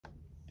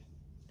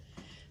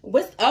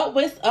What's up,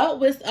 what's up,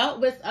 what's up,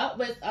 what's up,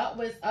 what's up,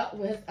 what's up,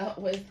 what's up,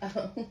 what's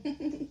up?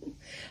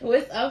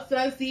 What's up,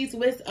 Sunseeds?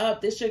 What's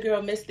up? This your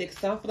girl, Mystic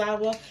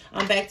Sunflower.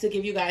 I'm back to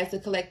give you guys the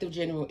collective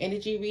general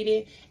energy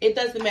reading. It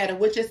doesn't matter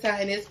what your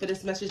sign is for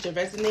this message to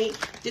resonate.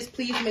 Just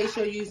please make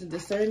sure you're using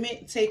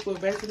discernment. Take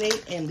what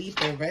resonates and leave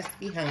the rest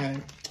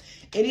behind.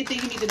 Anything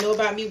you need to know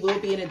about me will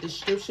be in the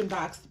description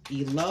box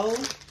below.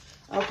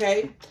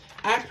 Okay?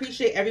 I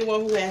appreciate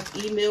everyone who has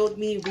emailed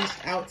me,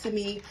 reached out to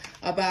me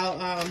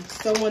about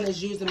someone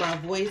is using my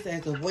voice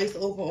as a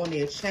voiceover on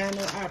their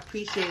channel. I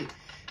appreciate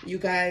you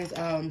guys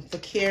for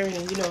caring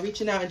and, you know,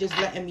 reaching out and just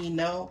letting me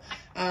know.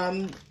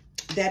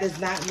 That is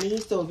not me.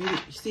 So if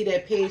you see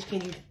that page,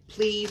 can you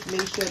please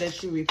make sure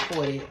that you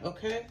report it,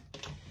 okay?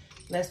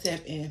 Let's tap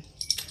in.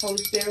 Holy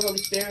Spirit, Holy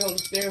Spirit, Holy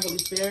Spirit, Holy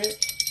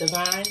Spirit,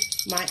 Divine,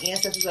 my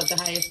ancestors of the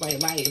highest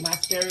white light, my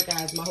spirit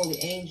guides, my holy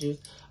angels,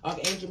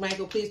 Archangel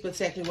Michael, please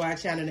protect me while I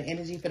channel the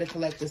energy for the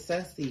collective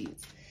sun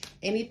seeds.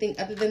 Anything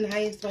other than the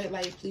highest white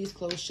light, please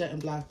close, shut,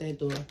 and block that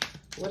door.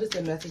 What is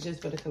the messages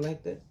for the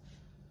collective?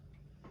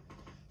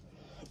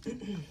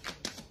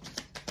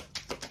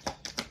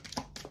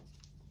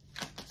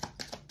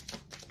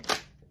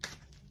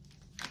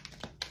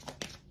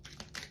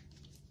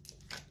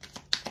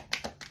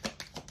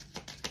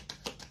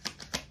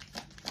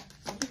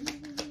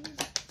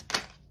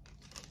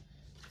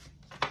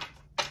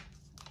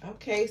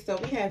 Okay, so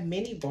we have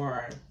mini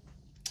bar.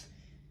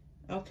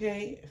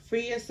 Okay,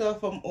 free yourself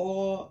from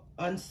all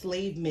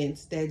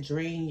enslavements that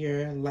drain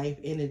your life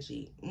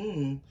energy.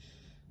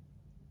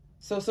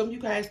 So some of you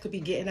guys could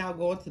be getting out,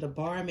 going to the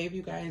bar. Maybe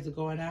you guys are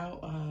going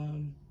out,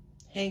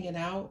 hanging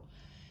out.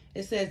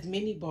 It says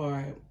mini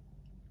bar.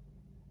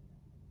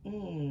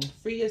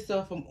 Free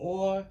yourself from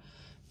all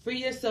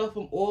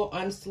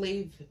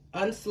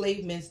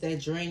enslavements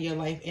that drain your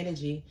life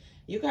energy.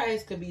 You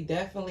guys could be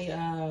definitely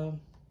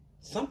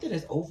something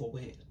is over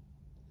with.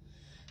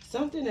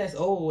 Something that's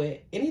over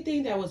with.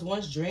 Anything that was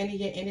once draining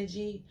your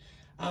energy,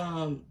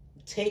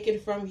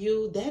 taken from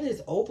you, that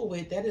is over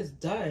with. That is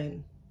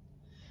done.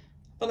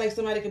 I feel like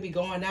somebody could be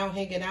going out,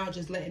 hanging out,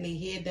 just letting their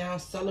head down,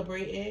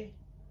 celebrating.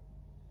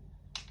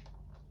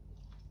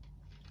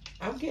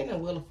 I'm getting a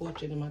Wheel of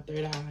Fortune in my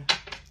third eye.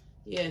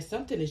 Yeah,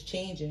 something is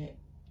changing.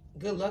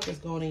 Good luck is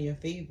going in your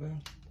favor.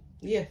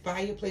 Yeah,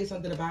 fireplace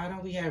under the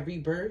bottom. We have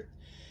rebirth.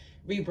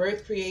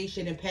 Rebirth,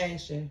 creation, and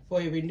passion.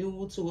 For a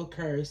renewal to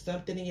occur,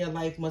 something in your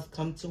life must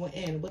come to an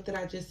end. What did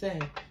I just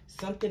say?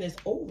 Something is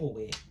over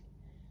with.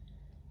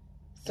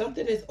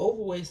 Something is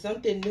over with.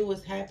 Something new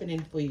is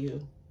happening for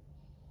you.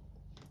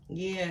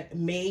 Yeah,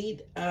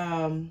 made.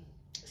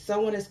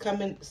 Someone is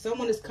coming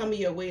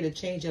your way to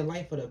change your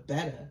life for the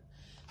better.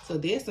 So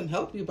there's some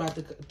help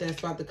that's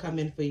about to come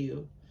in for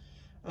you.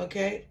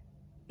 Okay.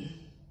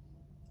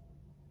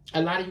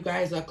 A lot of you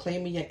guys are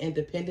claiming your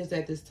independence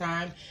at this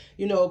time.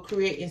 You know,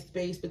 creating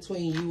space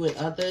between you and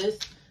others.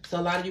 So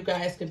a lot of you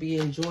guys could be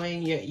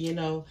enjoying your, you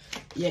know,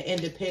 your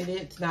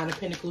independence, Nine of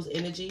Pentacles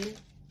energy.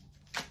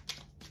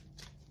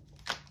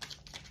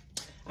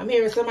 I'm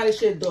hearing somebody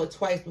should do it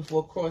twice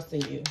before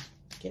crossing you.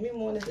 Give me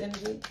more of this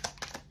energy.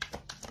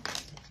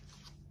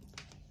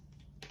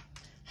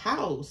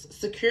 House,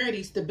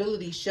 security,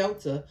 stability,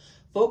 shelter.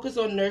 Focus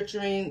on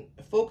nurturing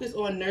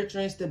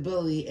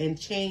stability and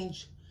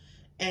change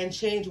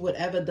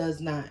whatever does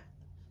not.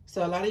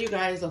 So a lot of you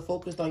guys are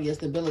focused on your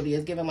stability.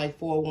 It's giving like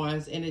 4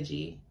 Wands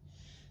energy.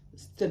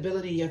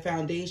 Stability, your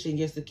foundation,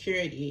 your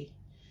security.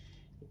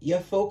 Your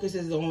focus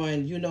is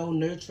on, you know,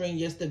 nurturing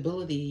your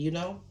stability, you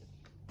know.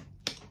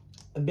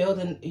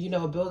 Building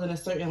a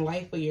certain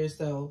life for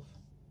yourself.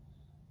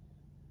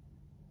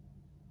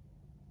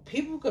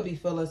 People could be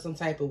feeling some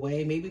type of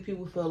way. Maybe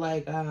people feel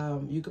like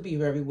you could be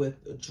very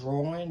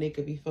withdrawn. They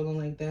could be feeling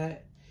like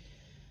that.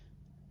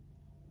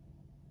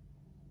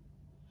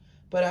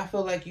 But I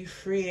feel like you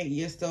freeing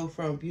yourself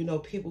from, you know,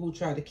 people who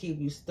try to keep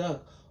you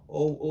stuck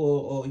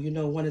or you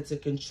know, wanted to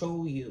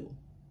control you.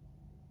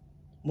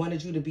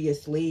 Wanted you to be a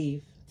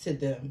slave to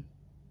them.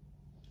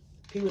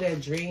 People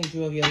that drained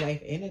you of your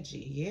life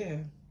energy. Yeah.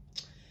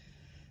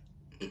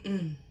 Give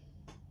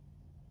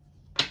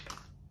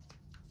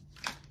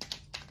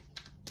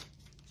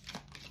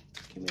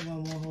me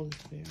one more, Holy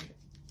Spirit.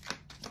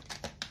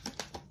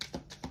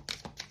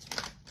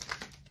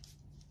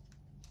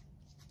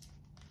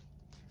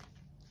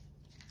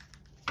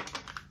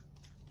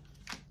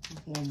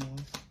 One more.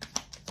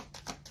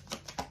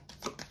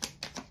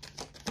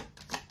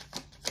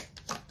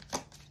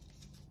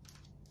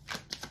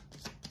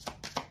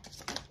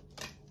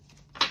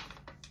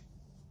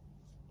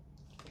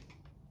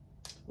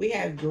 We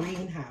have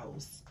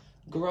greenhouse,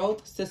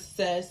 growth,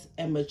 success,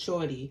 and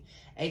maturity.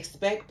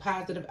 Expect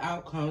positive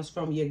outcomes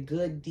from your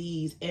good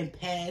deeds and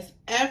past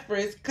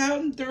efforts.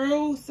 Come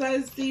through,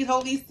 Sunseed,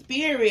 Holy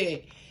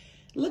Spirit.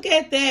 Look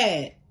at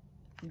that.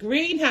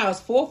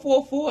 Greenhouse,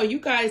 444. You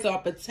guys are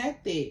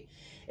protected.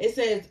 It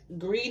says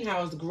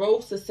greenhouse,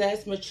 growth,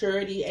 success,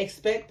 maturity.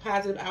 Expect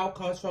positive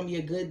outcomes from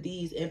your good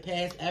deeds and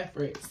past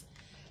efforts.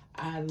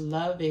 I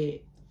love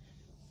it.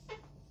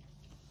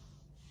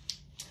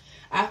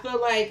 I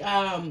feel like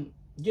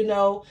You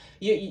know,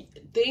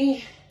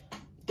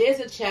 there's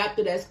a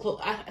chapter that's close.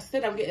 I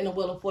said I'm getting a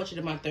Wheel of Fortune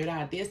in my third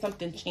eye. There's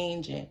something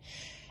changing.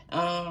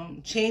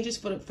 Changes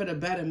for the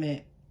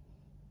betterment.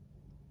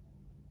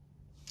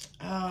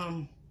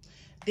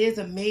 There's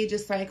a major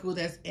cycle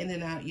that's in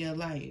and out your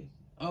life.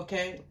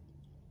 Okay?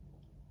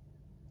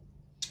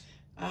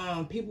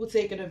 People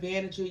taking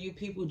advantage of you,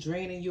 people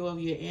draining you of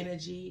your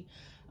energy,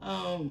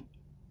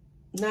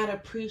 not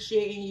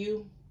appreciating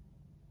you.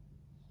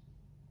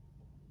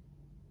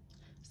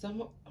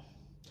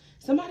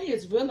 Somebody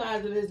is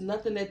realizing there's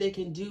nothing that they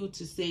can do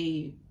to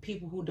save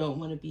people who don't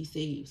want to be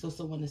saved. So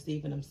someone is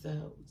saving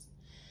themselves.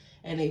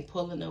 And they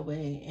pulling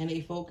away. And they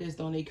focused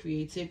on their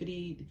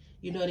creativity,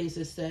 you know, their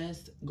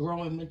success,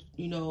 growing,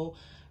 you know,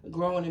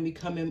 growing and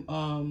becoming,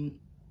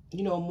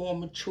 you know, more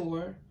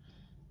mature.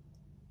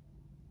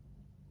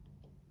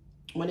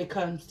 When it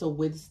comes to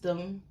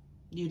wisdom,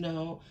 you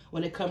know,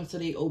 when it comes to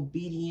their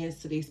obedience,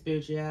 to their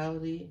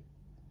spirituality.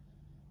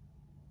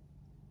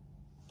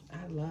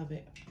 I love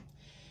it.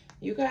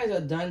 You guys are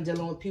done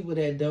dealing with people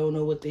that don't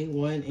know what they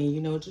want and, you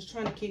know, just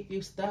trying to keep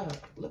you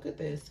stuck. Look at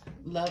this.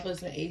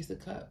 Lovers and Ace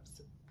of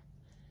Cups.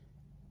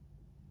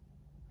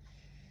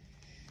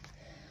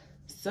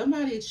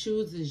 Somebody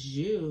chooses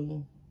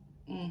you.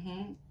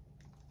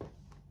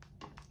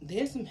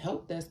 There's some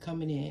help that's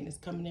coming in. It's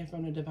coming in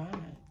from the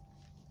divine.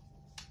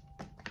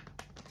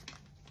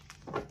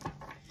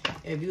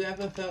 If you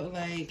ever felt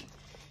like,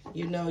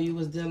 you know, you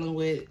was dealing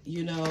with,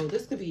 you know,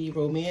 this could be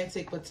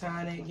romantic,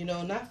 platonic, you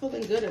know, not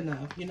feeling good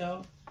enough, you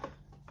know,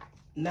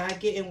 not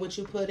getting what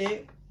you put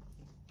in,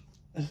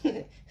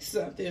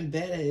 something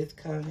better is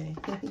coming.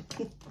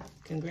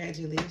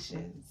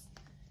 Congratulations.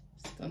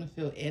 It's going to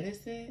feel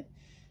innocent.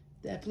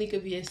 Definitely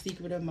could be a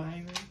secret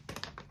admirer.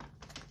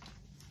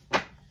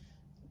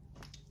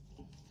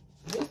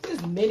 What's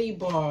this mini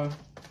bar?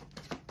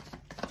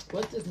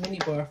 What's this mini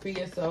bar? Free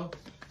yourself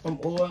from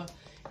all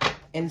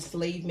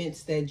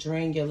enslavements that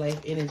drain your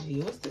life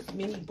energy. What's this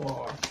mini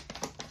bar?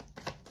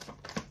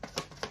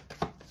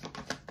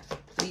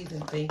 Please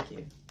and thank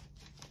you.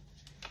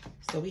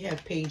 So we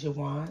have Page of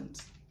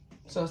Wands.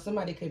 So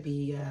somebody could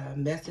be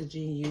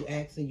messaging you,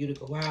 asking you to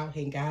go out,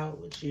 hang out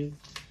with you.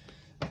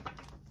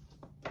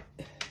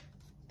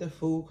 The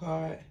Fool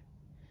card.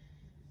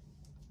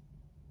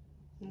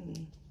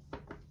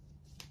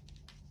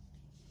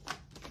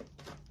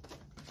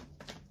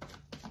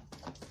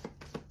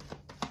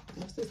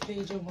 What's this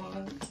Page of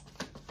Wands?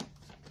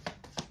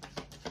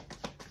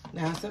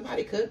 Now,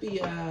 somebody could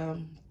be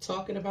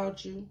talking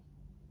about you.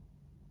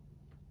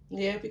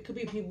 Yeah, it could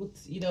be people,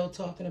 you know,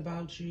 talking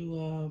about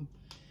you.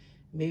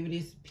 Maybe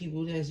these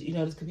people that's, you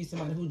know, this could be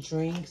somebody who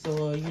drinks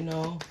or, you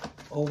know,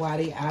 or while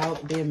they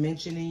out, they're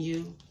mentioning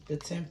you. The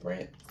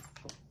Temperance.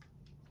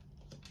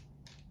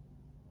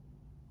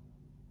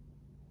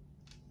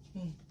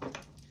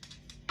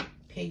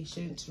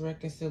 Patience,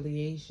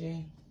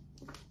 reconciliation.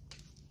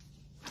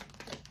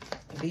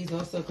 These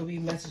also could be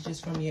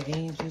messages from your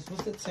angels.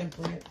 What's the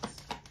Temperance?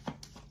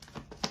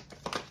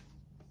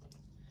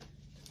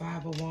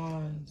 Five of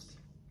Wands.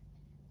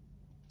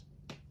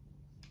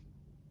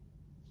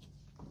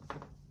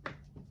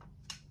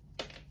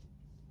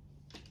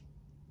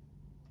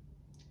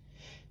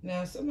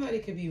 Now, somebody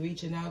could be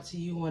reaching out to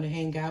you, want to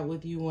hang out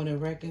with you, want to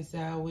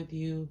reconcile with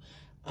you.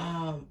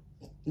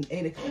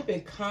 And it could have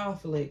been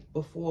conflict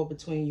before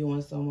between you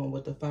and someone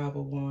with the Five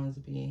of Wands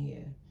being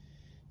here.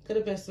 Could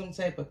have been some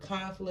type of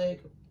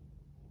conflict.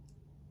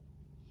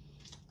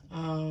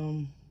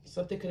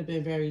 Something could have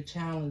been very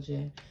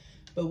challenging.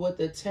 But with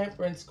the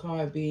Temperance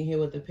card being here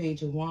with the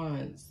Page of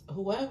Wands,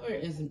 whoever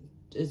is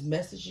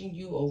messaging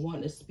you or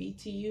wanting to speak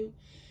to you,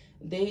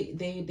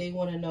 they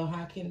want to know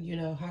how can, you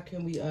know, how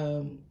can we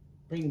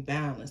bring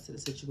balance to the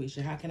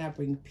situation? How can I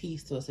bring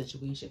peace to a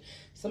situation?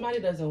 Somebody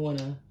doesn't want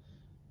to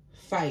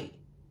fight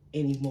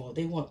anymore.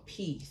 They want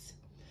peace.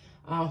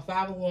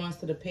 Five of Wands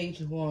to the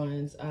Page of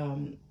Wands.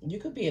 You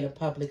could be in a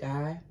public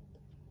eye.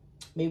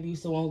 Maybe you're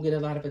someone who get a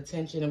lot of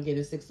attention. I'm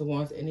getting Six of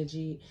Wands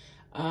energy,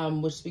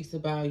 which speaks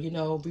about, you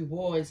know,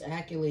 rewards,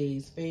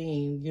 accolades,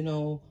 fame, you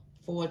know,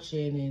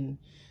 fortune, and,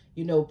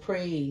 you know,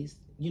 praise,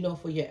 you know,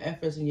 for your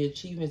efforts and your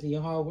achievements and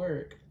your hard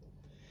work.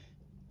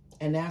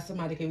 And now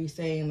somebody could be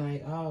saying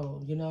like,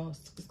 oh, you know,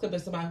 this could be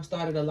somebody who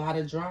started a lot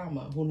of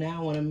drama, who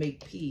now want to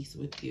make peace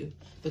with you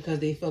because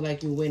they feel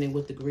like you're winning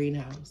with the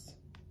greenhouse.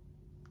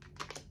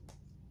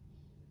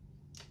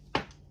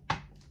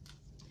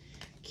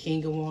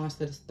 King of Wands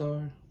to the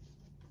Star.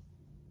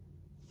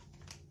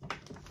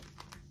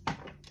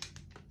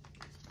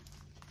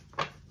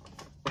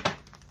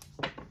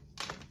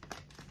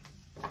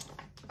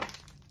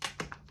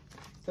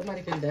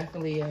 Somebody can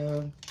definitely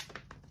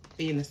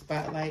be in the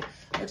spotlight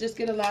or just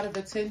get a lot of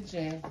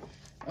attention,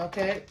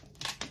 okay?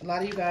 A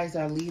lot of you guys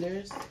are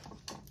leaders.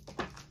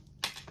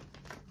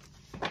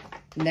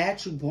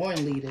 Natural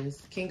born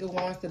leaders. King of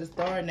Wands to the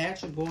Star,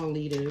 natural born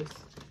leaders.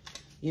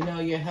 You know,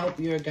 your help,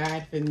 you're a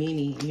guide for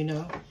many, you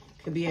know.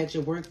 Could be at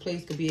your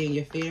workplace, could be in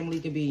your family,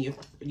 could be in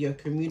your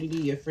community,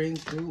 your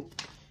friends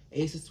group.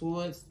 Ace of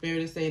Swords,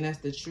 Spirit is saying that's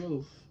the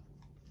truth.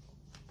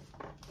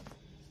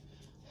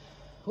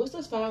 What's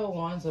this Five of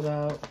Wands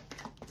about?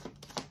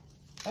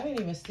 I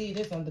didn't even see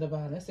this under the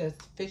bottom. It says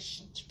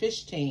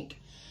fish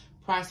tank,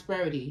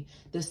 prosperity.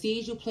 The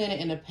seeds you planted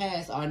in the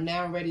past are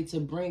now ready to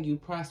bring you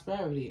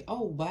prosperity.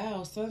 Oh,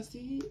 wow, sun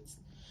seeds.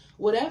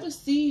 Whatever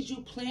seeds you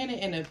planted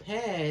in the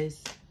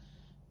past,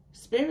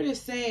 Spirit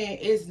is saying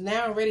is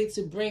now ready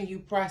to bring you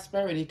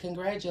prosperity.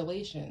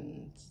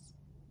 Congratulations.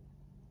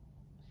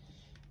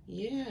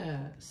 Yeah,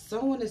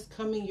 someone is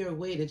coming your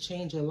way to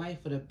change your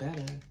life for the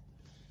better.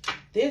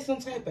 There's some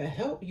type of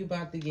help you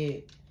about to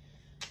get.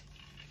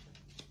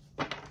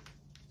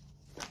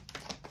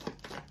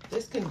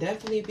 This can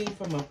definitely be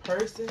from a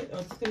person,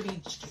 or this can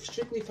be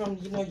strictly from,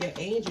 you know, your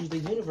angels, the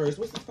universe.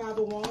 What's the Five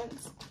of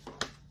Wands?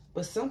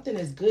 But something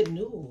is good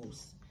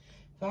news.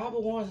 Five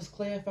of Wands is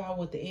clarified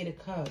with the Eight of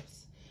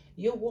Cups.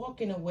 You're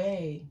walking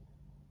away.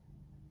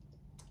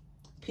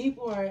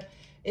 People are,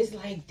 it's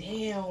like,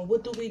 damn,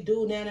 what do we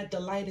do now that the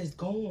light is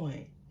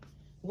gone?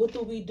 What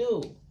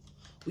do?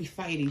 We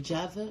fight each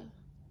other.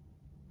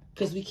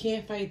 Because we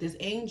can't fight this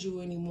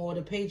angel anymore,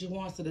 the Page of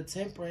Wands to the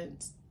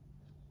Temperance.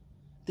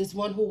 This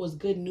one who was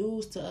good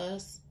news to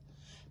us.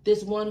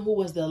 This one who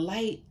was the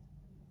light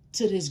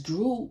to this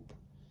group.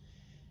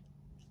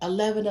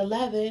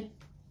 1111.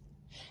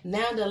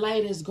 Now the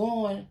light is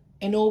gone,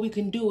 and all we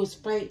can do is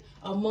fight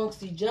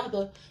amongst each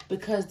other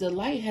because the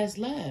light has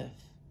left.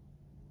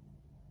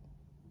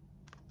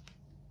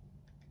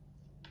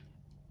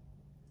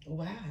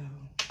 Wow.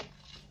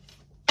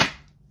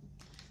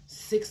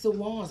 Six of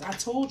Wands. I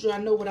told you I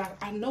know what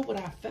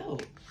I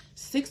felt.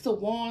 Six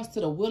of Wands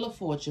to the Wheel of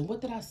Fortune.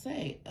 What did I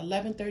say?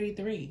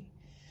 1133.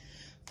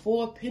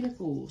 Four of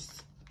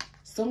Pentacles.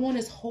 Someone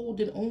is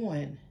holding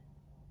on.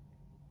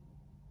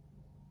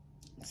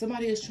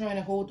 Somebody is trying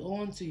to hold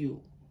on to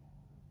you.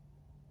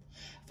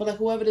 I feel like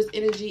whoever this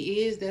energy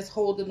is that's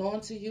holding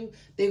on to you,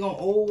 they're going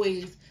to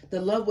always,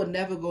 the love will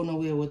never go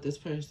nowhere with this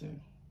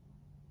person.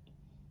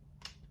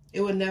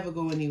 It will never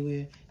go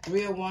anywhere.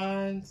 Three of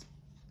Wands.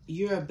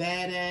 You're a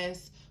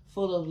badass,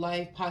 full of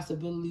life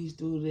possibilities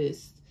through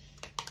this.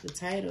 The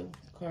title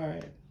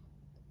card.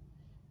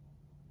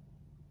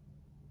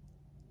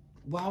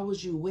 Why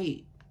would you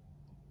wait?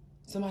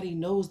 Somebody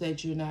knows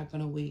that you're not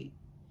going to wait.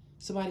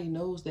 Somebody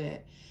knows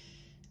that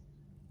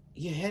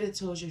you're headed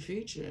towards your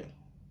future.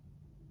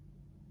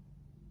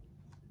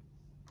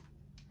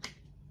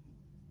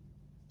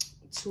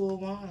 Two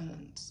of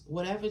Wands.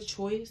 Whatever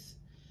choice,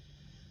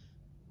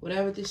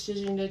 whatever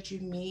decision that you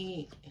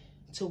made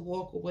to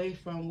walk away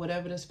from,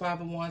 whatever this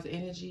Five of Wands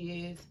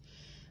energy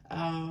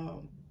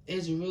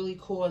is really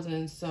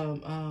causing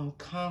some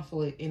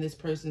conflict in this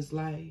person's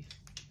life.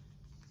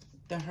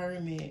 The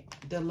Hermit,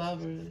 the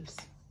Lovers,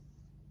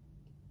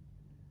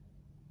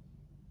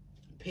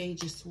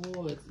 Page of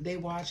Swords. They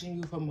watching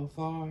you from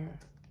afar.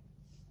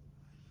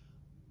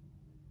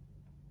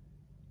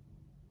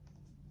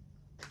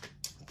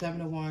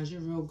 Seven of Wands.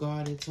 You're real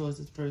guarded towards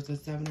this person.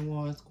 Seven of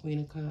Wands, Queen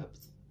of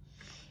Cups.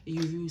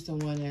 You view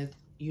someone as,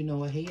 you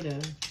know, a hater,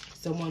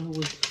 someone who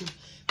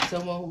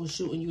was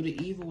shooting you the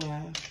evil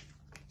eye.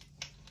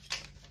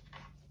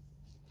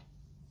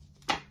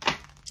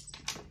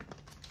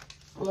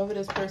 Whoever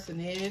this person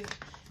is,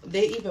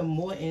 they're even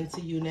more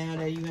into you now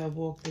that you have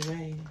walked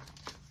away.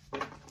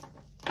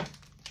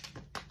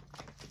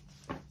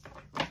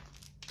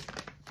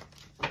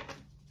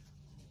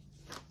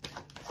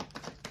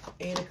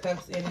 Eight of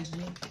Cups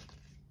energy.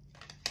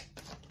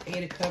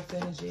 Eight of Cups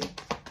energy.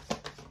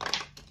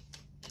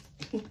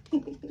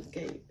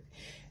 Okay.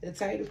 The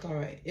title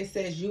card. It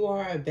says you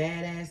are a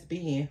badass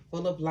being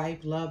full of life,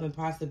 love, and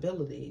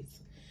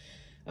possibilities.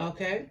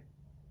 Okay?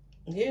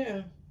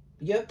 Yeah.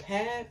 Your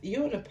path,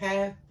 you're on a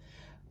path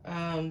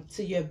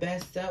to your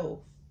best self.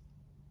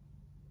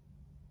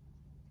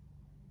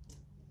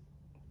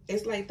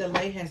 It's like the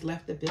light has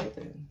left the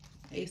building.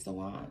 Ace of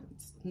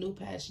Wands. New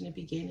passionate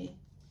beginning.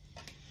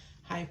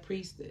 High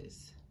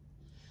Priestess.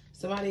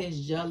 Somebody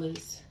is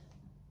jealous.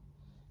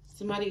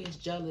 Somebody is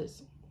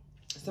jealous.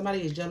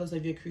 Somebody is jealous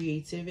of your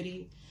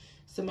creativity.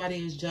 Somebody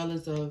is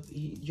jealous of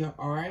your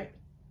art.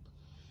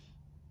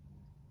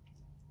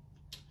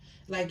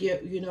 Like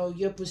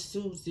your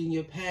pursuits and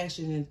your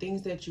passion and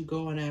things that you're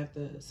going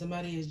after.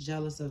 Somebody is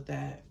jealous of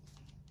that.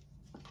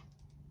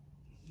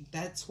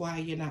 That's why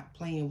you're not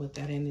playing with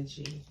that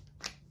energy.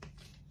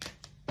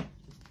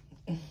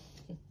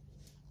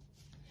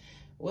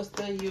 What's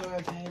the you're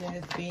a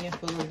badass being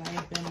full of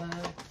life and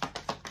love?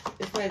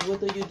 It's like, what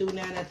do you do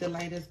now that the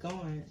light is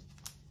gone?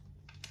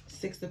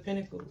 Six of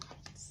Pentacles.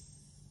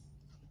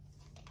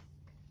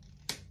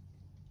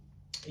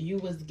 You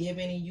was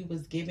giving and you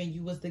was giving.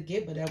 You was the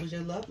giver. That was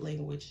your love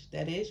language.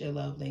 That is your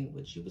love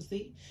language. You will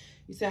see.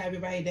 You see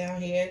everybody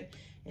down here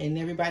and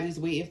everybody's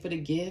waiting for the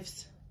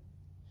gifts.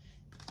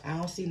 I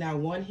don't see not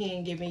one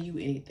hand giving you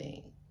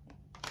anything.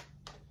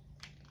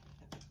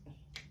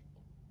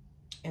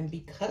 And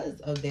because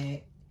of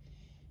that,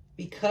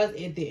 because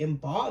it didn't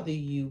bother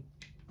you,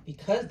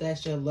 because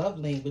that's your love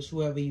language,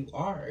 whoever you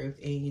are, Earth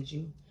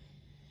Angel,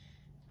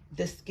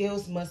 the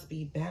skills must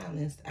be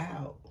balanced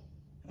out.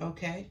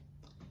 Okay?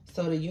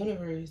 So the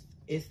universe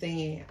is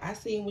saying, I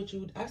seen what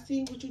you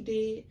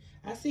did.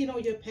 I seen all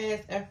your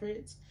past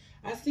efforts.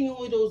 I seen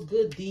all those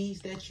good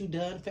deeds that you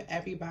done for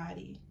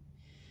everybody.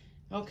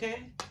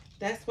 Okay?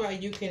 That's why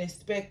you can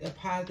expect a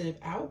positive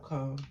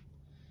outcome.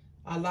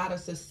 A lot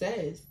of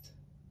success,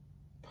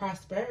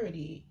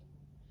 prosperity.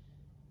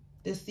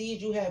 The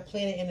seed you have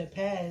planted in the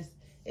past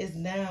is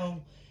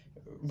now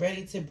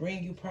ready to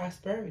bring you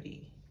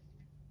prosperity.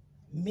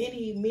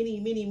 Many, many,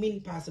 many,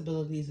 many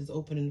possibilities is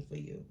opening for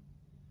you.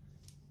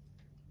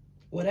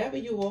 Whatever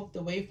you walked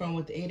away from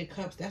with the Eight of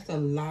Cups, that's a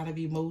lot of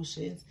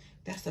emotions.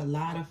 That's a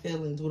lot of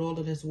feelings with all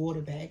of this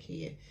water back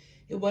here.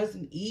 It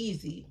wasn't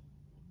easy.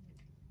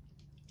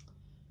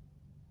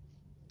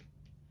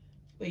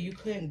 But you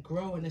couldn't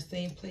grow in the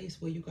same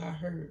place where you got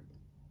hurt.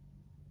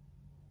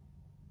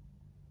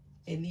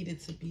 It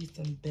needed to be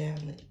some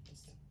balance.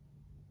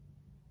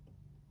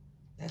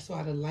 That's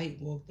why the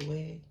light walked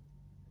away.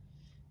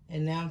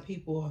 And now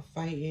people are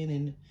fighting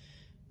and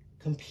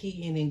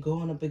competing and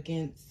going up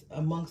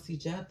amongst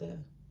each other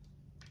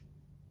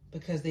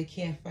because they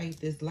can't fight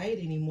this light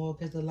anymore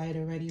because the light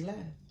already left.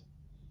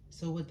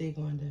 So what they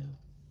gonna do?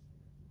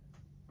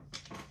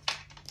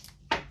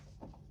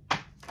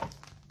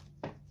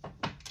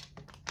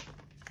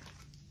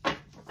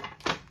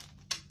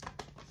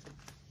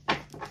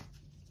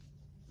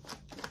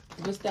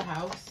 What's the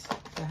house?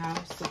 The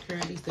house,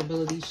 security,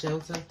 stability,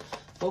 shelter.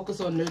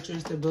 Focus on nurturing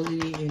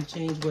stability and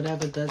change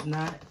whatever does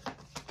not.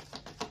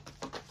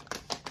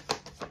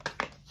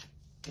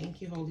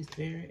 Thank you, Holy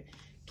Spirit.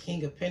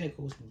 King of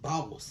Pentacles,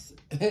 boss.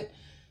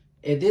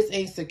 If this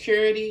ain't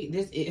security,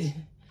 this is...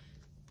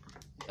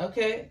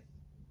 Okay.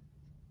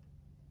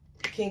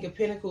 King of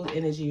Pentacles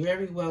energy,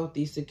 very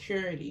wealthy,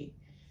 security.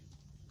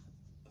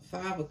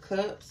 Five of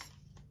Cups.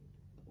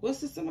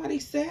 What's this somebody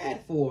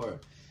sad for?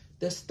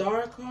 The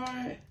Star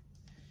card.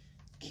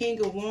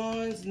 King of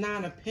Wands,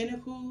 Nine of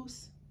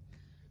Pentacles.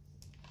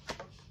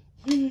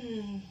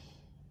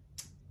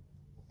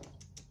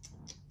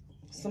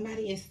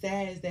 Somebody is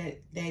sad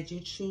that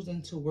you're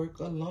choosing to work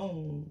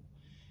alone.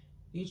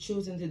 You're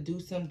choosing to do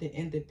something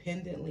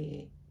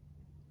independently.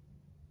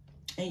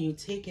 And you're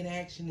taking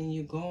action and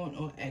you're going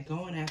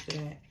after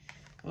that.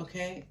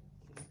 Okay?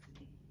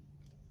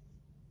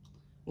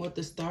 With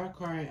the Star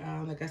card,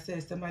 like I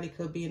said, somebody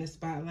could be in the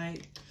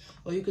spotlight.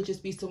 Or you could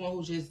just be someone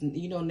who just,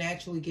 you know,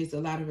 naturally gets a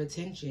lot of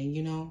attention,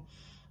 you know.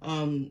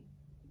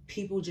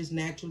 People just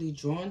naturally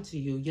drawn to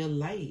you. You're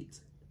light.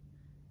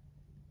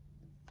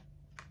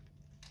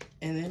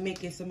 And then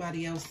making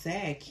somebody else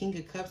sad. King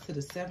of Cups to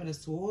the Seven of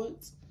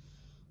Swords.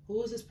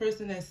 Who is this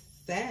person that's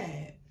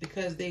sad?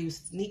 Because they were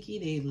sneaky,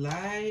 they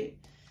lied.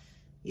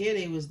 Yeah,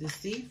 they was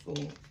deceitful.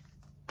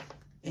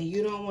 And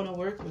you don't want to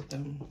work with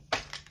them.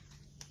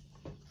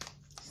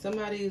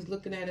 Somebody is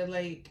looking at it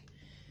like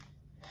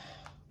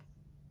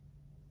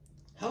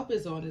help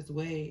is on its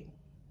way.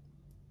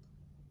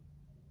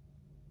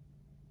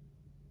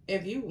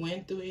 If you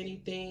went through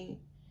anything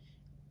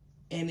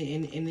and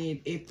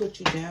it put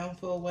you down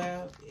for a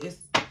while, it's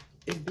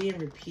being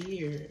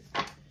repaired.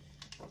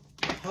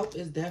 Help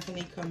is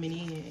definitely coming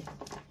in.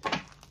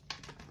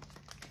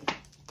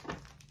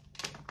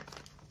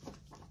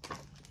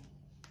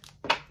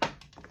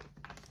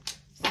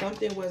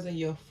 Something wasn't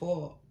your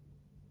fault.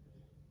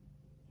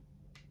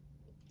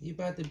 You're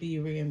about to be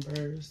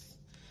reimbursed.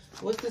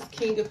 What's this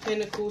King of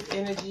Pentacles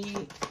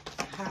energy?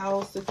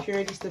 House,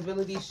 security,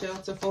 stability,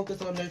 shelter,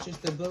 focus on nurturing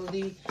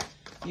stability.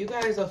 You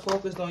guys are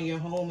focused on your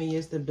home and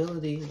your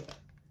stability.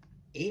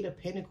 Eight of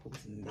Pentacles,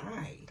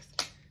 nice.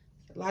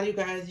 A lot of you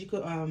guys, you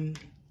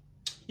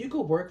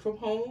could work from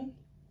home.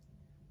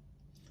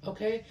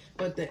 Okay,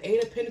 but the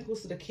Eight of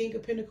Pentacles to the King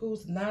of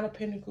Pentacles, Nine of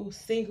Pentacles,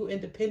 single,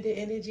 independent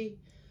energy.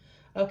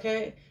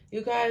 Okay,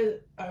 you guys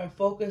are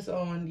focused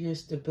on your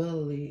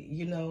stability.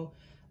 You know,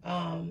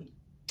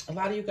 a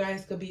lot of you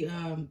guys could be,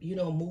 you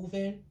know,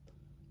 moving,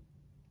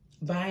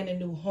 buying a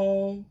new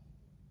home.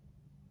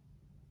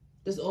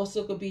 This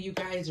also could be you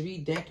guys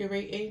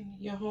redecorating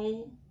your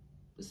home.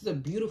 This is a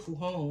beautiful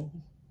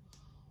home.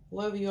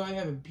 Whoever you are, you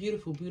have a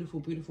beautiful,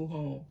 beautiful, beautiful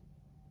home.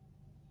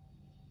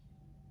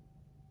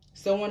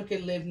 Someone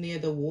could live near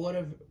the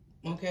water,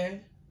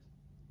 okay?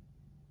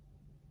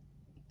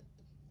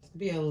 This could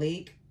be a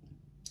lake,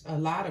 a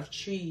lot of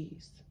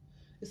trees.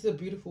 This is a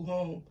beautiful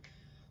home.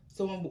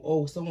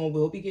 Someone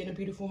will be getting a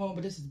beautiful home,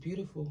 but this is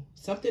beautiful.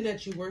 Something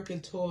that you're working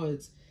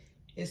towards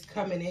is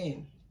coming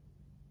in.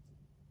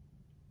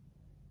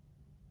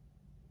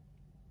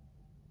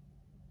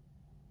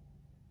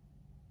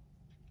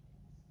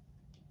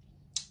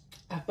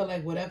 I feel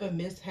like whatever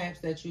mishaps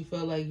that you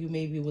feel like you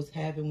maybe was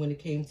having when it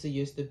came to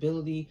your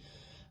stability,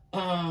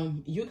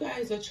 you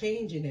guys are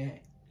changing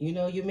that. You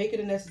know, you're making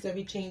the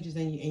necessary changes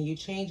and you're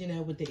changing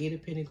that with the Eight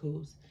of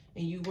Pentacles.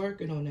 And you're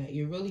working on that.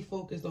 You're really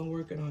focused on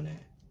working on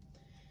that.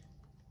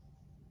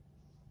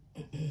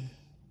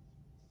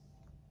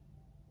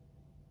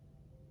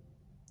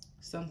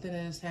 Something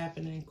is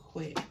happening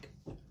quick.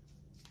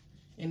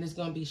 And it's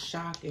going to be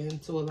shocking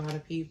to a lot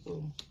of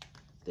people.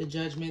 The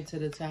Judgment to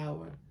the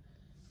Tower.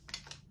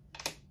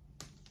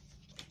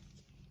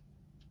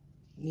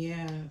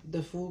 Yeah,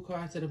 the Fool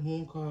card to the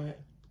Moon card.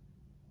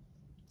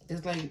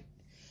 It's like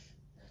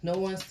no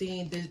one's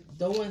seeing this.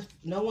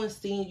 No one's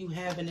seeing you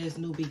having this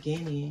new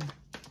beginning.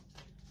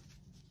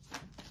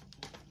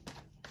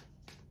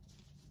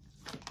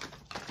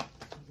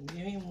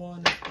 Give me more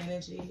on this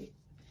energy.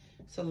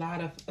 It's a lot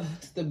of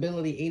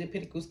stability. 8 of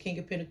Pentacles, King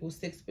of Pentacles,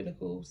 6 of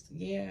Pentacles.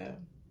 Yeah.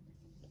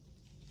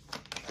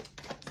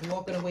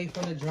 Walking away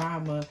from the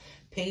drama.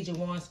 Page of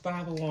Wands,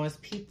 5 of Wands,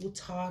 people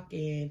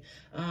talking.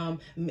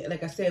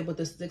 Like I said, with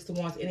the 6 of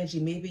Wands energy,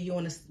 maybe you're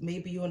in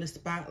the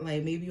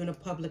spotlight, maybe you're in the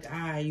public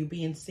eye, you're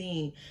being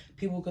seen.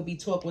 People could be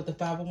talking with the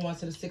 5 of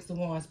Wands to the 6 of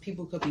Wands.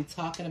 People could be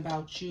talking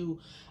about you,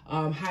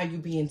 how you're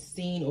being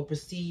seen or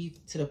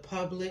perceived to the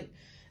public.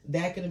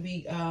 That could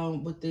be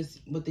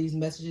with these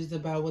messages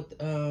about what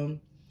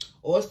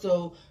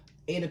also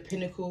 8 of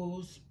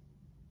Pentacles.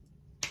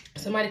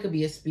 Somebody could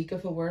be a speaker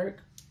for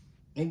work.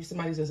 Maybe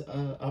somebody's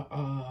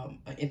an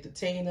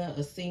entertainer,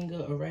 a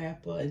singer, a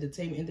rapper,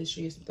 entertainment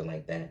industry, or something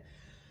like that.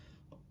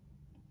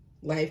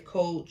 Life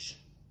coach,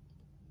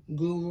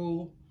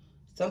 guru,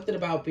 something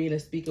about being a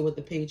speaker with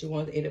the Page of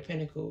Wands, 8 of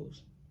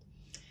Pentacles.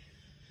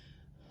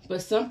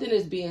 But something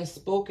is being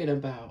spoken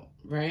about,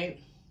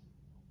 right?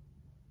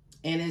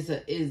 And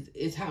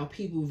it's how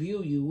people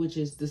view you, which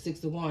is the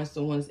 6 of Wands,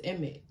 someone's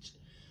image.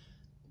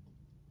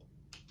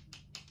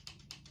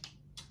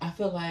 I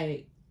feel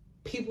like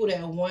people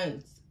that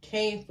once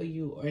came for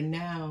you are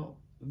now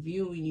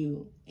viewing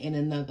you in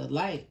another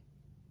light.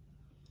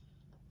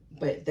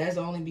 But that's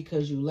only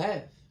because you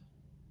left.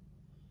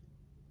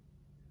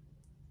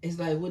 It's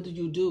like, what did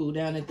you do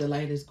now that the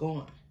light is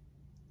gone?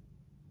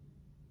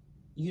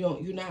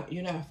 You're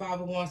not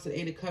 5 of Wands to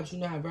 8 of Cups.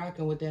 You're not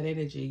rocking with that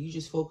energy. You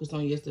just focus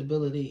on your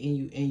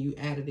stability and you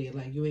out of there.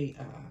 Like you ain't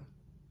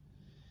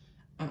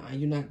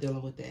you're not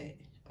dealing with that.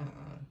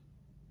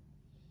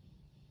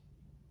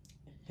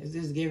 It's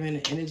just giving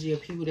the energy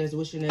of people that's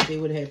wishing that they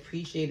would have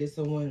appreciated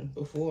someone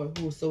before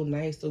who was so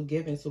nice, so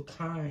giving, so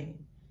kind,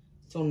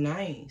 so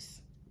nice.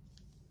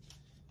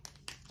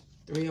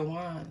 3 of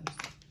Wands,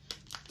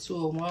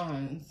 2 of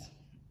Wands.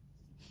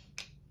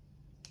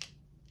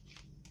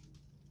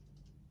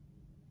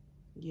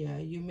 Yeah,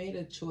 you made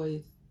a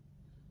choice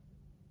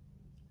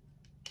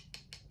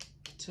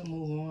to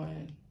move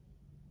on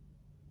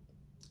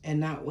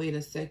and not wait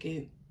a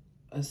second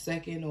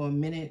or a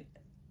minute,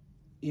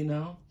 you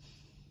know?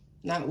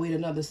 Not wait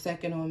another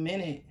second or a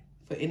minute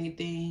for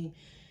anything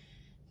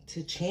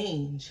to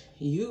change.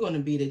 You're going to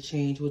be the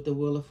change with the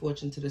Wheel of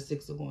Fortune to the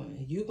 6 of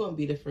Wands. You're going to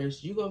be the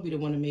first. You're going to be the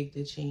one to make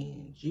the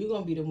change. You're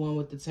going to be the one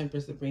with the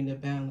Temperance to bring the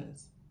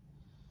balance.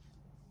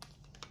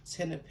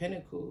 10 of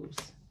Pentacles.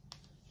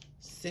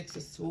 6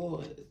 of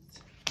Swords.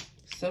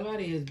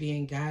 Somebody is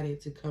being guided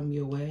to come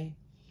your way.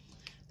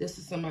 This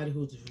is somebody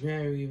who's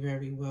very,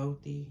 very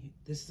wealthy.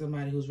 This is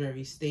somebody who's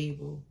very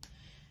stable.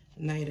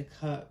 Knight of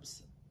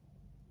Cups.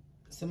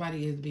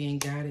 Somebody is being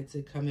guided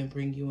to come and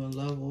bring you in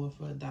love or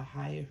for the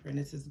higher friend.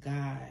 This is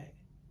God.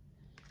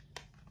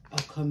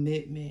 A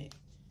commitment.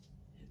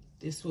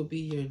 This will be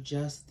your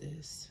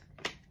justice.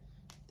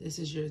 This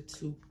is your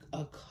 2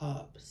 of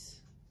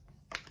Cups.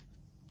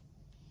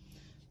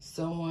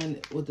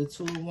 Someone with the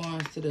 2 of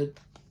Wands to the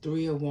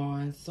 3 of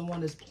Wands.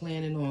 Someone is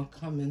planning on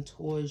coming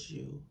towards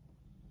you.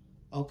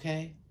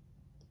 Okay?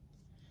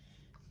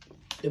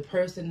 The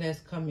person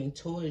that's coming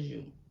towards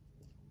you.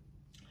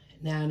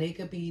 Now, they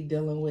could be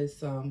dealing with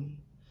some,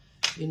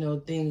 you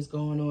know, things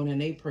going on in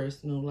their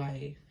personal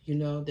life, you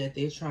know, that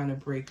they're trying to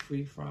break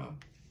free from.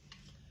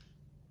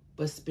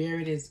 But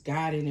Spirit is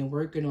guiding and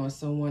working on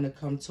someone to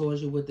come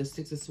towards you with the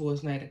 6 of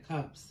Swords, Knight of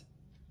Cups.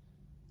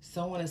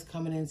 Someone is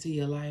coming into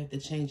your life to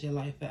change your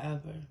life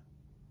forever.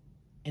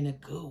 In a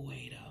good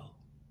way, though.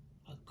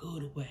 A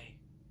good way.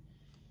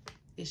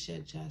 It's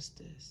your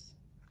justice.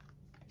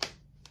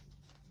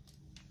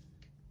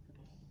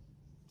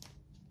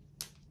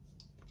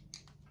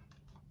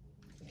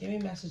 Give me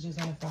messages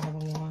on the 5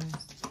 of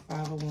Wands.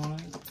 5 of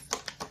Wands.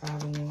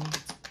 5 of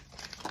Wands.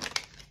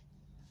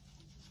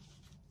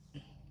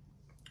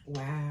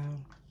 Wow.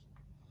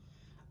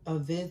 A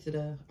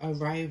visitor, a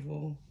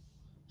rival,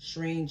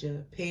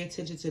 stranger. Pay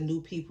attention to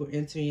new people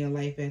entering your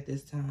life at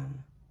this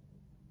time.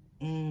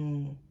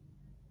 A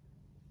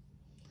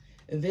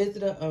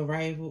visitor, a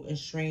rival, and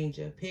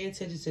stranger. Pay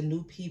attention to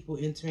new people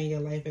entering your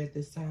life at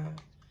this time.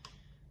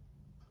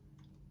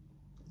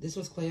 This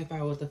was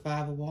clarified with the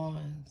 5 of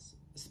Wands.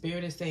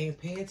 Spirit is saying,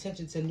 pay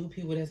attention to new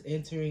people that's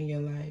entering your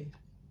life.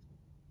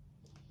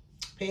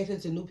 Pay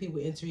attention to new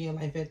people entering your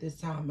life at this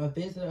time. A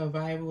visitor, a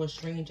rival, a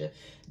stranger.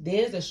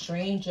 There's a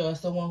stranger or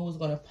someone who's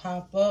going to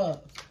pop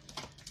up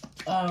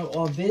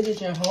or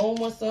visit your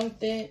home or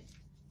something.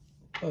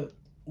 But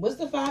what's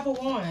the 5 of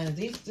Wands?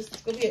 This is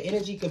going to be an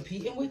energy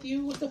competing with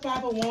you. What's the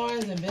 5 of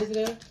Wands and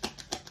visitor?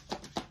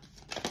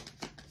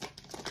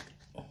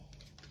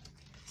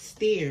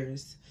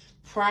 Stairs.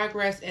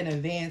 Progress and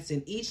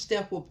advancing. Each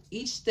step will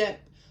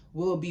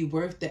be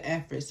worth the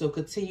effort. So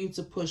continue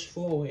to push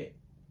forward.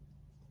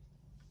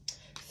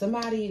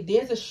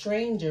 there's a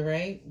stranger,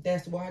 right,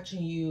 that's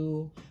watching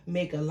you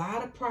make a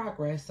lot of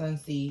progress,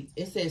 Sunseeds.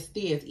 It says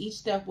stairs. Each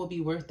step will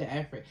be worth the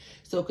effort.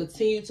 So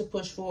continue to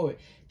push forward.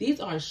 These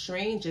are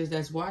strangers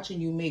that's watching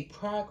you make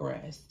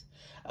progress.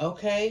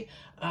 Okay?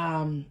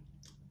 I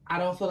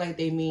don't feel like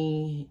they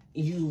mean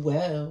you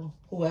well.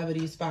 Whoever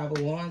these 5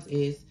 of Wands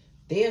is,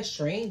 they're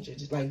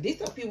strangers. Like,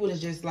 these are people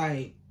that's just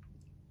like,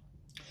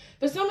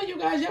 for some of you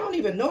guys, y'all don't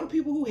even know the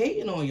people who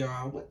hating on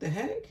y'all. What the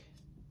heck?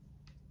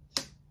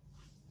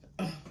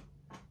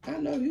 I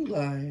know you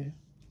lying.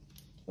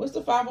 What's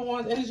the 5 of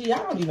Wands energy?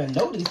 Y'all don't even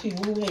know these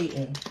people who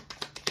hating.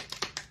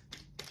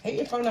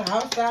 Hating from the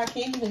outside,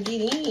 can't even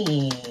get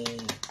in.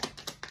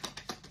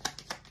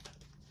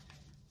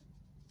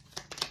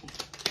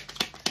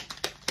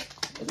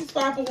 Is this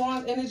 5 of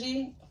Wands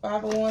energy?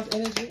 5 of Wands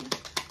energy?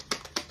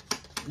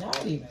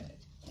 Not even.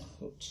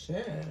 Oh,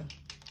 chill.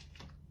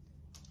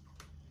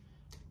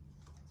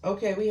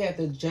 Okay, we have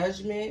the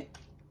Judgment,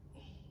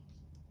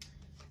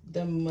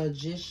 the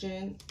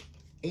Magician,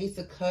 Ace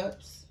of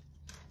Cups,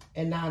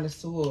 and 9 of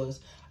Swords.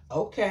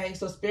 Okay,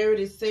 so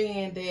Spirit is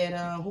saying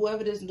that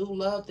whoever this new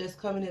love that's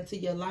coming into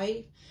your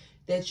life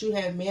that you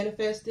have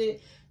manifested,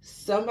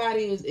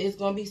 somebody is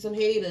going to be some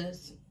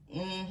haters.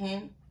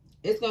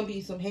 It's going to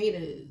be some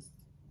haters.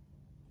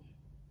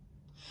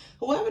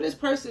 Whoever this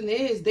person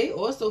is, they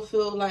also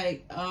feel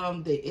like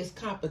it's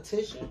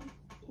competition.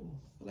 Ooh,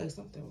 like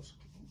something was...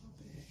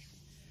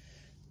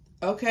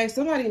 Okay,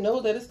 somebody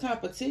knows that it's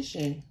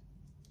competition.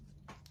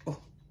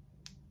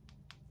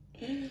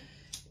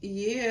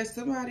 Yeah,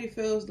 somebody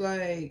feels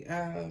like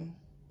 9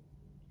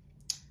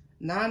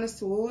 of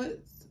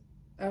Swords.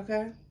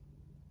 Okay.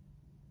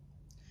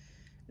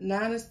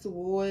 9 of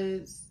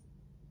Swords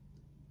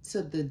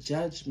to the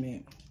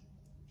Judgment.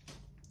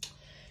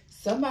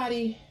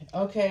 Somebody,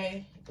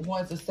 okay,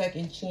 wants a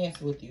second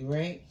chance with you,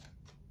 right?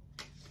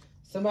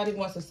 Somebody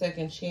wants a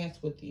second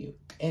chance with you.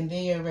 And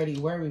they already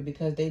worried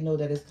because they know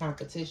that it's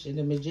competition.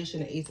 The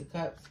Magician and Ace of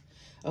Cups.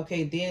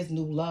 Okay, there's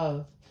new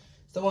love.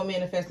 Someone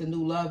manifested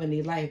new love in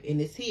their life,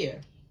 and it's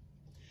here.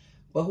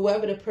 But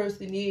whoever the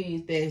person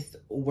is that's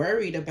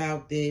worried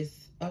about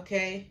this,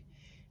 okay,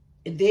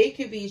 they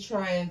could be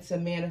trying to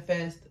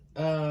manifest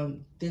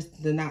this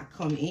to not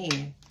come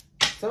in.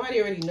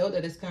 Somebody already know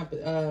that it's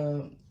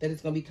that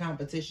it's gonna be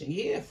competition.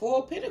 Yeah,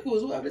 4 of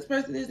Pentacles. Whoever this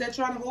person is that's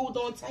trying to hold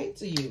on tight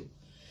to you,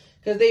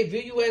 because they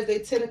view you as their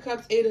 10 of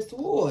Cups, 8 of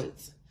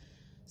Swords.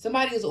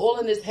 Somebody is all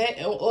in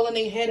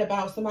their head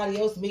about somebody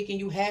else making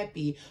you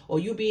happy or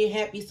you being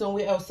happy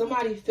somewhere else.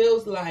 Somebody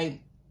feels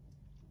like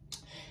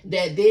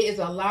that there is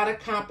a lot of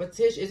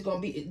competition. It's gonna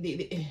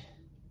be.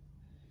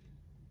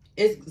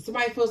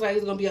 Somebody feels like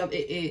it's gonna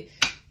be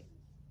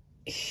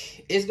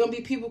it's gonna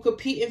be people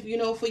competing, you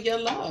know, for your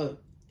love.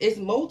 It's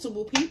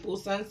multiple people,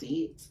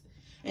 Sunseeds.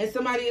 And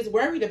somebody is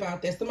worried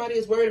about that. Somebody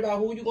is worried about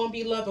who you're gonna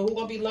be loving, who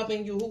gonna be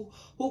loving you,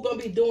 who gonna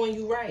be doing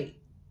you right.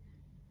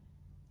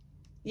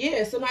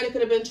 Yeah, somebody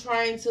could have been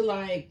trying to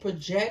like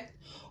project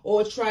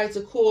or try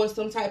to cause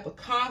some type of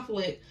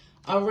conflict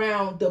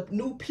around the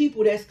new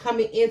people that's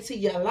coming into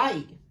your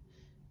life.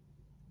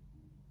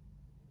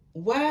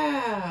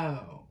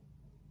 Wow.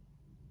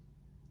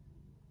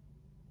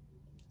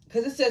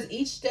 Because it says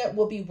each step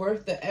will be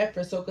worth the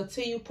effort. So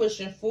continue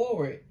pushing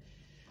forward.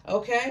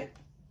 Okay?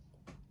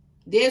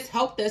 There's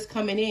help that's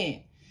coming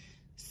in.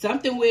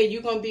 Something where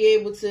you're going to be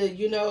able to,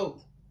 you know,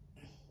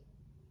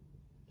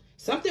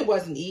 something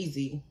wasn't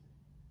easy.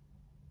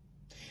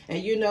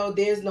 And, you know,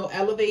 there's no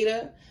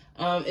elevator.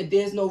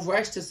 There's no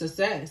rush to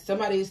success.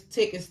 Somebody's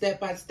taking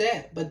step by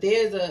step. But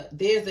there's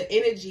an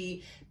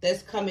energy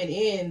that's coming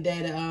in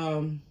that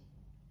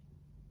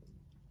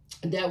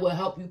that will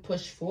help you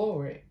push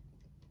forward.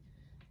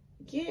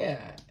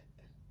 Yeah.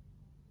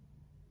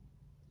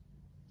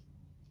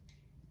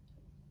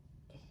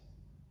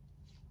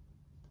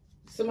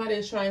 Somebody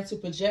is trying to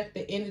project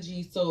the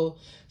energy so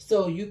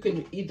you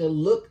can either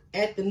look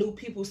at the new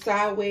people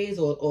sideways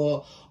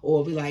or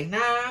be like, nah,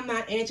 I'm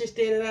not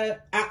interested.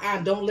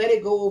 Don't let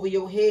it go over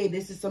your head.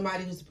 This is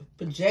somebody who's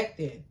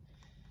projecting.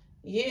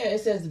 Yeah,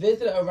 it says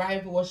visitor,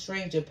 arrival, or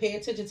stranger. Pay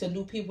attention to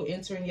new people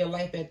entering your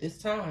life at this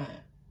time.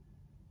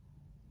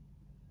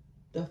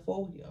 The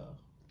folio.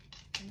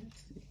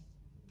 Let's see.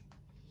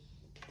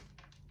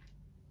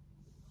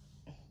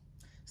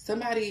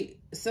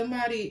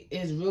 Somebody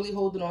is really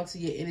holding on to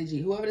your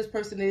energy. Whoever this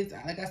person is,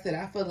 like I said,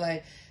 I feel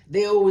like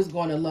they're always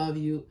going to love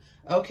you.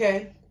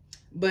 Okay?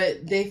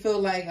 But they feel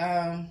like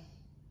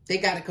they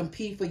got to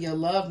compete for your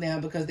love now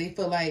because they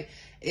feel like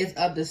it's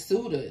other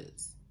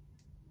suitors.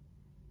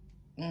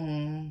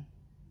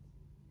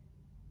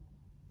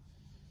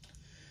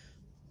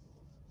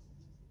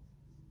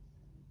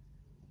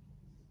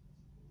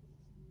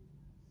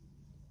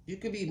 You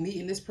could be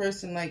meeting this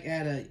person like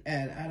at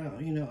I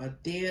don't, you know, a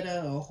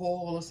theater, a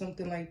hall, or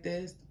something like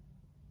this.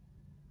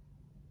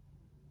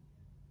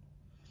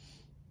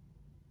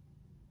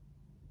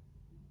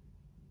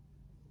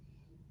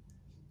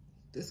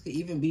 This could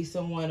even be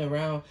someone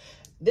around.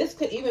 This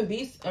could even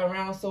be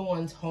around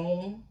someone's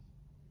home.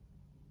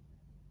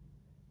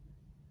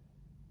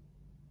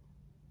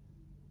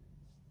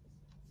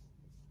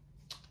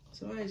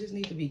 Somebody just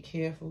need to be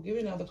careful. Give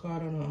me another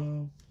card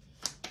on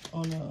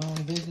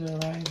the visitor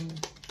arrival.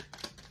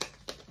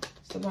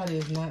 Somebody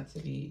is not to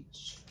be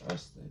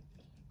trusted.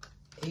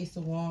 Ace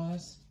of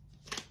Wands.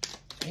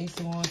 Ace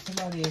of Wands.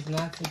 Somebody is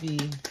not to be,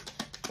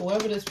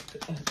 whoever this,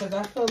 because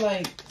I feel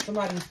like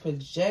somebody's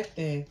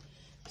projecting.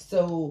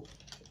 So,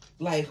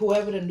 like,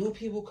 whoever the new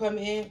people come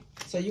in,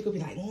 so you could be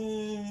like,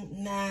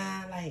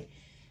 nah,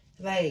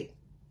 like,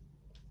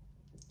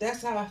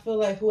 that's how I feel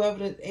like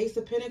whoever the Ace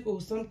of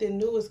Pentacles, something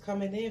new is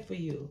coming in for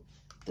you.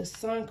 The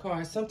Sun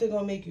card, something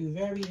gonna make you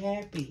very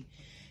happy.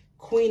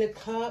 Queen of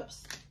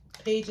Cups,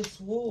 Page of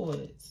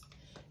Swords.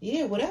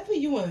 Yeah, whatever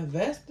you are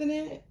investing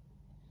in,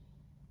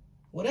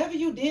 whatever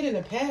you did in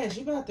the past,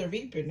 you about to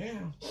reap it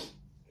now.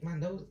 My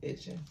nose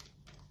itching.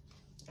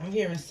 I'm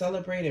hearing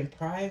celebrate in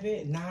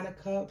private. 9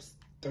 of Cups,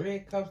 3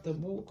 of Cups, the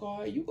Moon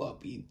card. You gonna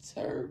be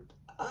turned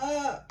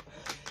up.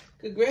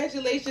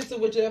 Congratulations to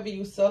whichever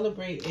you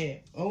celebrate in.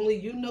 Only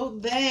you know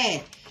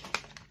that.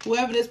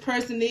 Whoever this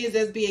person is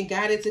that's being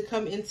guided to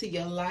come into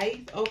your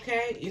life,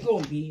 okay? You're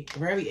going to be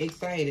very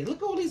excited. Look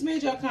at all these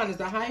major arcanas.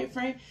 The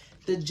Hierophant,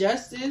 the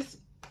Justice.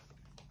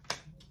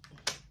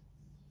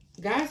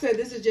 God said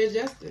this is your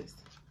justice.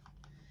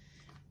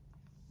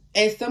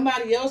 And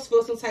somebody else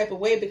feels some type of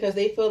way because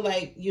they feel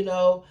like, you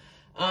know,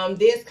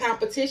 there's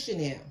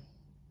competition now.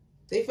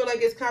 They feel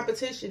like it's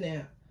competition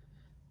now.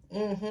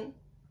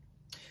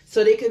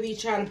 So they could be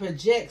trying to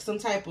project some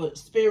type of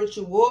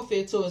spiritual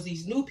warfare towards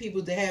these new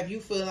people to have you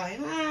feel like,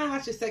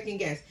 I should second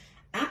guess.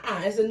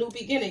 It's a new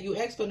beginning. You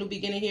asked for a new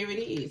beginning. Here it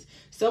is.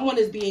 Someone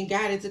is being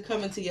guided to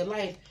come into your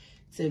life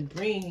to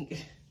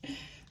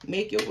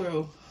make your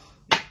world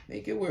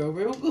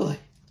real good.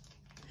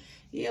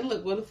 Yeah,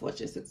 look, Wheel of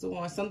Fortune, 6 of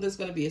Wands. Something's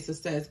going to be a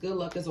success. Good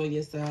luck is on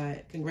your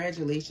side.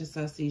 Congratulations,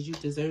 Sunseeds. You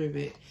deserve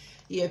it.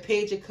 Yeah,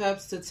 Page of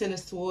Cups to 10 of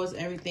Swords.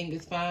 Everything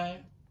is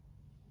fine.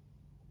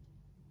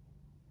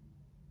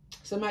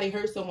 Somebody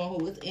hurt someone who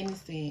was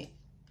innocent.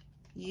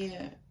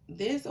 Yeah,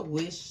 there's a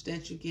wish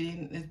that you get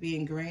in that's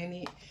being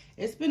granted.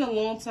 It's been a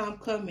long time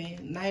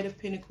coming. Knight of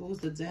Pentacles,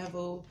 the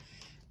Devil,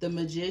 the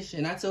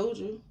Magician. I told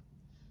you.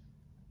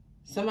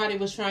 Somebody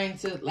was trying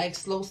to, like,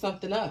 slow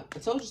something up. I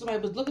told you somebody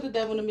was, look at the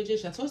Devil and the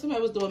Magician. I told you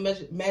somebody was doing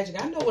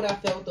magic. I know what I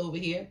felt over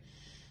here.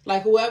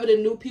 Like, whoever the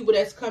new people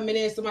that's coming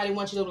in, somebody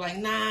wants you to be like,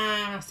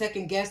 nah,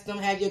 second guess them.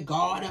 Have your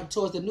guard up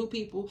towards the new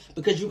people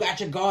because you got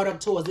your guard up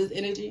towards this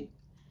energy.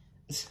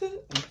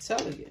 I'm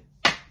telling you.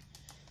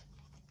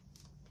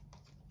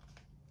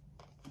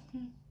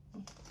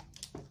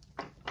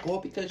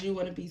 Or because you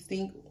want to be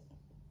single.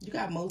 You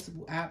got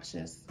multiple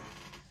options.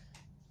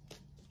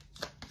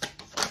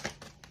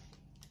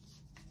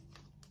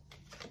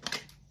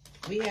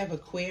 We have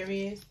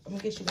Aquarius. I'm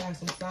going to get you guys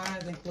some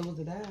signs and close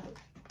it out.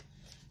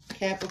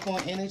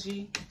 Capricorn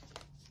energy.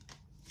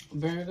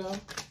 Virgo.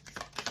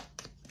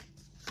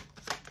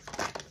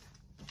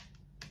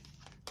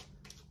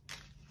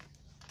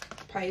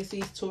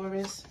 Pisces,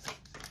 Taurus,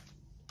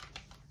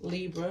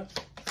 Libra,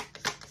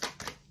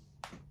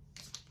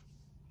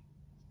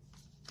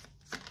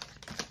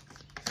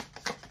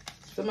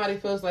 somebody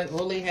feels like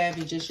all they have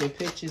is just your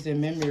pictures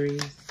and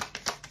memories.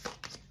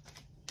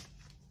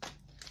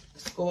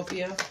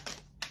 Scorpio,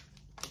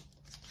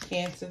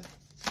 Cancer,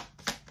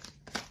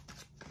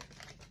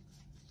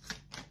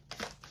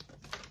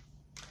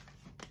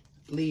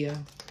 Leo,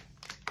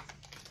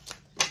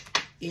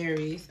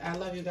 Aries. I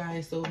love you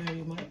guys so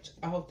very much.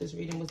 I hope this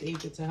reading was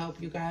able to help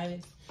you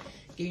guys,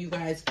 give you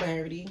guys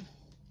clarity.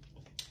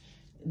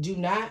 Do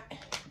not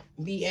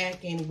be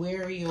acting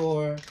wary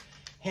or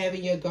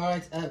having your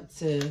guards up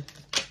to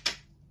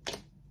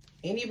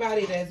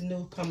anybody that's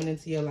new coming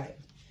into your life.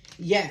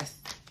 Yes,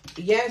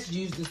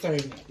 use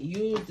discernment.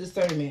 Use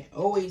discernment.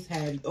 Always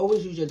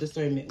use your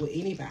discernment with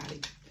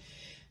anybody.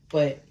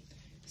 But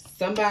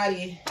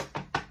somebody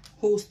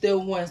who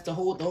still wants to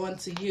hold on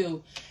to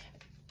you,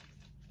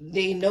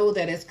 they know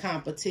that it's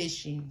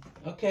competition,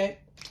 okay?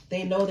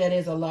 They know that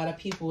there's a lot of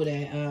people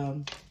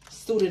that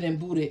suited and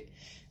booted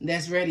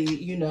that's ready,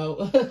 you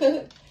know,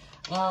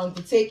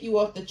 to take you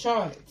off the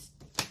charts.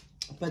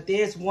 But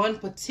there's one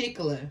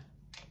particular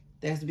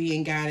that's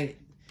being guided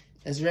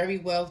that's very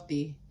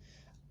wealthy.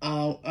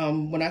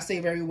 When I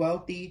say very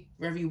wealthy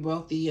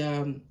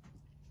in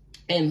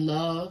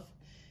love,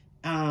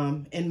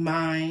 in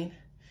mind,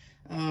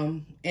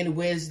 in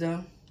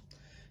wisdom.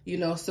 You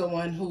know,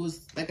 someone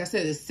who's, like I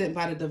said, is sent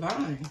by the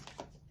divine.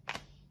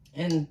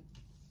 And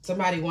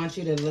somebody wants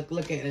you to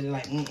look at it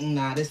like,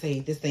 nah, this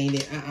ain't it.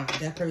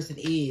 That person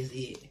is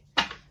it.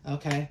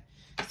 Okay?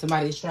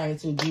 Somebody's trying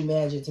to do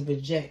magic to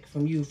project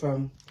from you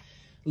from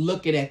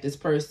looking at this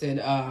person,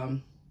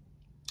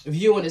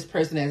 viewing this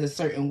person as a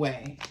certain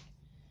way.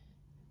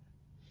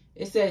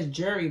 It says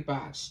jury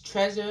box,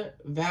 treasure,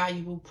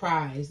 valuable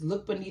prize.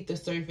 Look beneath the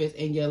surface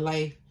in your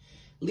life.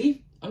 Look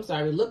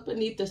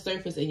beneath the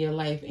surface in your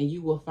life and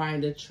you will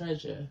find a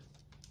treasure.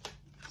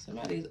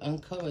 Somebody's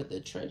uncovered the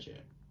treasure.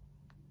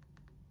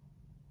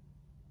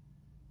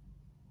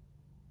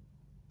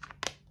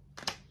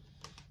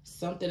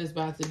 Something is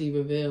about to be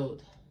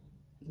revealed.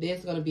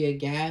 There's going to be a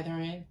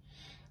gathering,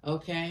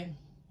 okay?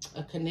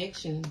 a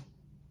connection.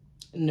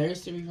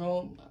 Nursery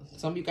room.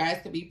 Some of you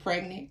guys could be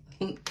pregnant.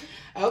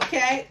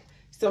 Okay.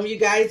 Some of you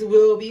guys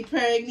will be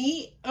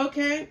pregnant.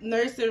 Okay.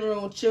 Nursery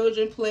room.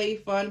 Children, play,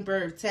 fun,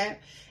 birth.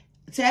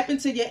 Tap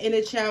into your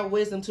inner child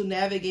wisdom to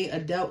navigate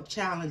adult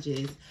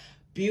challenges.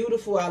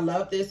 Beautiful. I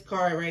love this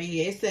card right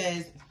here. It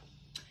says,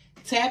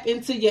 tap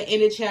into your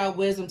inner child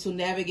wisdom to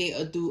navigate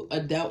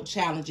adult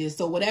challenges.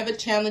 So whatever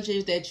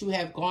challenges that you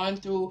have gone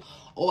through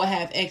or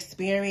have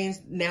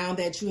experienced, now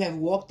that you have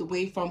walked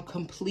away from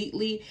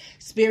completely,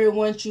 Spirit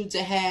wants you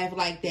to have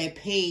like that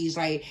page,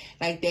 like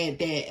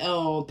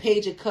that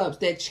page of cups,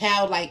 that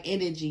childlike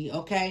energy.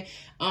 Okay.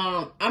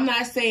 I'm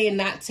not saying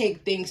not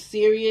take things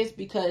serious,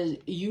 because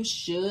you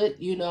should,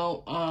 you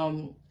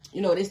know,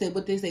 they say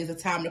what they say is a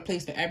time and a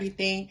place for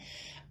everything.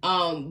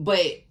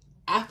 But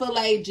I feel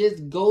like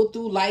just go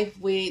through life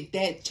with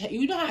that.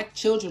 You know how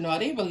children are.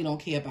 They really don't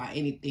care about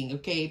anything,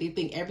 okay? They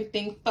think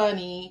everything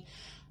funny.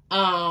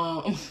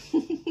 I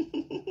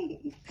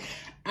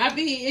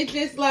mean, it's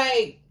just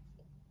like,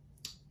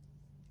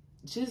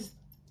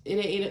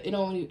 it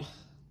only...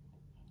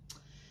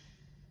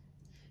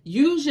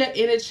 Use your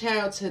inner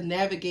child to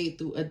navigate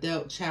through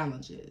adult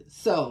challenges.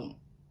 So,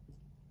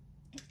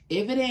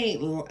 if it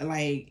ain't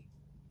like,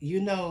 you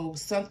know,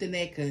 something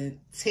that could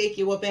take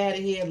you up out of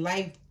here,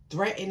 life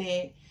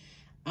threatening,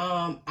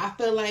 I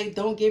feel like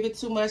don't give it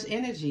too much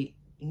energy.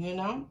 You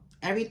know,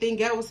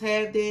 everything else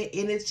have their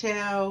inner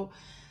child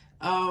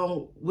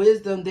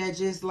wisdom that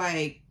just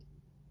like,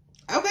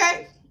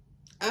 okay,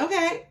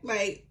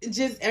 like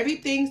just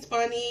everything's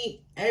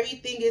funny,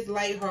 everything is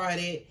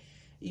lighthearted,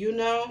 you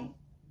know.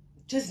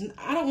 Just,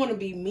 I don't want to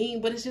be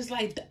mean, but it's just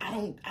like, I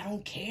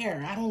don't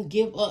care. I don't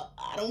give a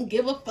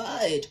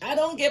fudge. I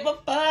don't give a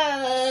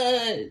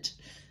fudge.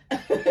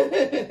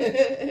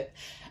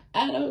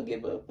 I don't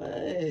give a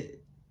fudge.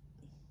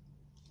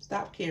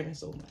 Stop caring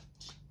so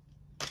much.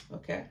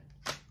 Okay?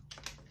 A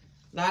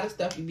lot of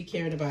stuff you be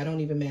caring about don't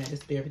even matter.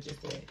 Spirit just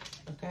said.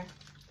 Okay?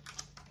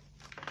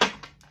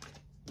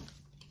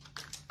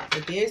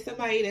 If there's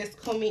somebody that's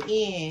coming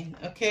in,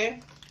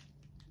 okay?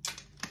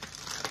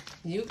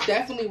 You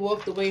definitely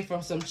walked away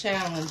from some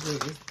challenges,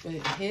 but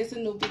here's a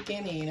new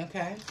beginning,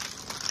 okay?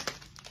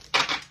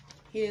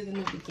 Here's a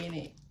new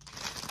beginning.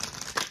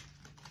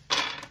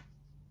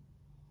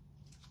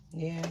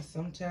 Yeah,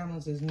 some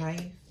challenges: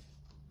 knife,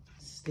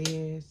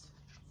 stairs,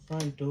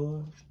 front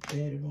door,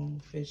 bedroom,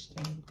 fish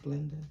tank,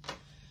 blender.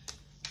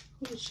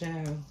 Oh,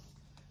 child.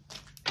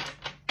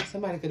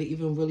 Somebody could have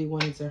even really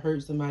wanted to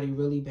hurt somebody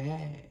really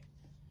bad.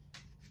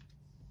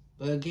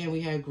 But again,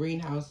 we have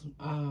greenhouse,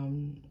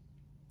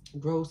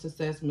 growth,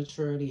 success,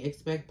 maturity.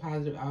 Expect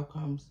positive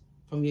outcomes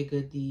from your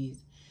good deeds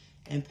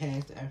and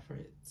past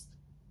efforts.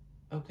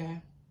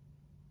 Okay?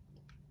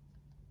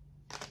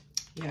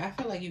 Yeah, I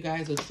feel like you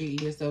guys are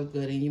treating yourself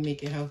good and you're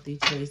making healthy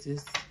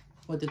choices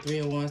with the 3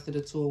 of Wands to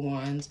the 2 of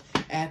Wands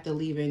after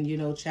leaving, you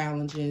know,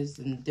 challenges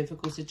and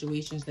difficult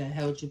situations that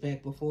held you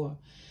back before.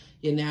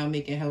 You're now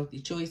making healthy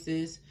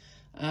choices.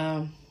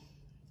 You're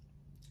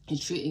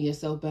treating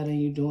yourself better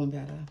and you're doing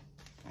better.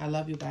 I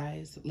love you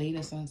guys. Later,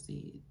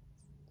 Sunseed.